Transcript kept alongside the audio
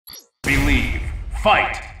Believe.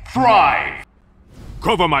 Fight. Thrive.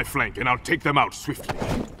 Cover my flank and I'll take them out swiftly.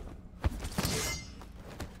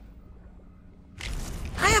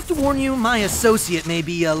 I have to warn you, my associate may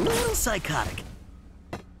be a little psychotic.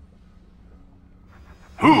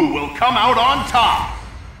 Who will come out on top?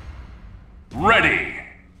 Ready.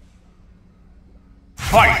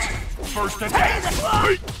 Fight. First attack.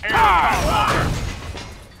 Air combo.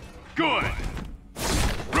 Good.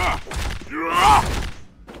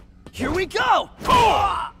 Here we go!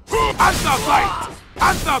 Panther fight!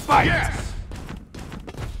 Panther fight! Yes.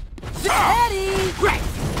 Daddy! Great!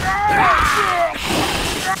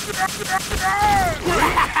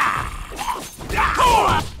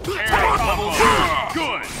 Air combo.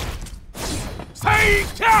 Good. Say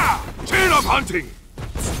cha! Chain of hunting!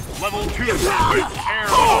 Level 2. Air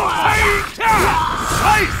combo.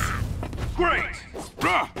 Slice! Great.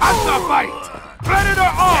 Panther fight! Predator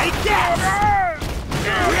on!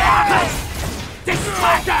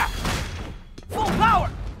 Full power!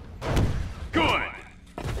 Good.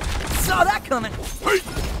 Saw that coming!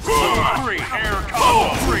 Level 3. Air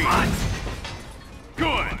combo. 3.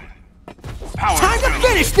 Good. Power Time to stone.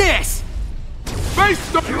 finish this!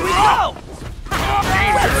 Face the Here we go!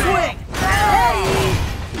 Left swing! Hey!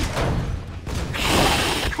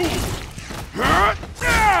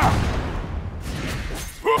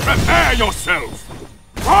 Prepare yourself!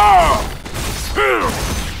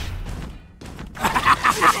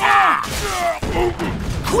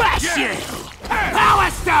 Crash you! Power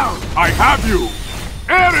stone! I have you!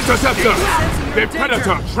 Air interceptor! The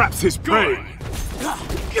predator traps his prey! Air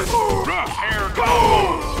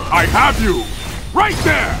combo. I have you! Right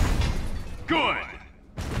there! Good.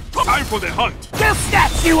 Time for the hunt! They'll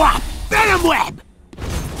snatch you up! Venom web!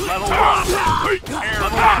 Level 1. Air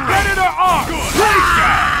combo. Predator on!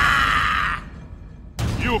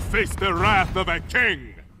 Good. You face the wrath of a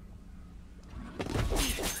king!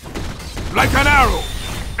 Like an arrow!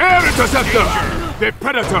 Air interceptor! The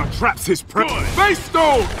predator traps his prey! Good. Face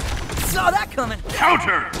stone! Saw that coming!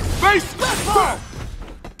 Counter. Face Left ball!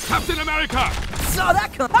 Captain America! Saw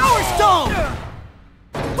that coming! Power stone!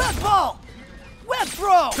 Web ball! Web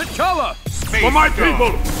throw! T'Challa! Space For my Stone.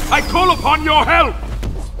 people, I call upon your help!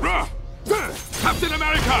 Captain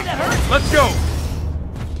America! Let's go!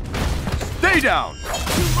 Stay down!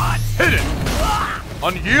 Too much! Hit it!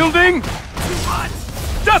 Unyielding! Too much!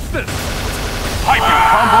 Justice! Hyper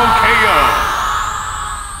combo KO.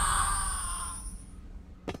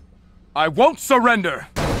 I won't surrender!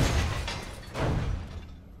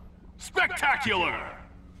 Spectacular.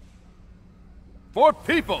 For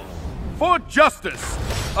people! For justice!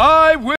 I will...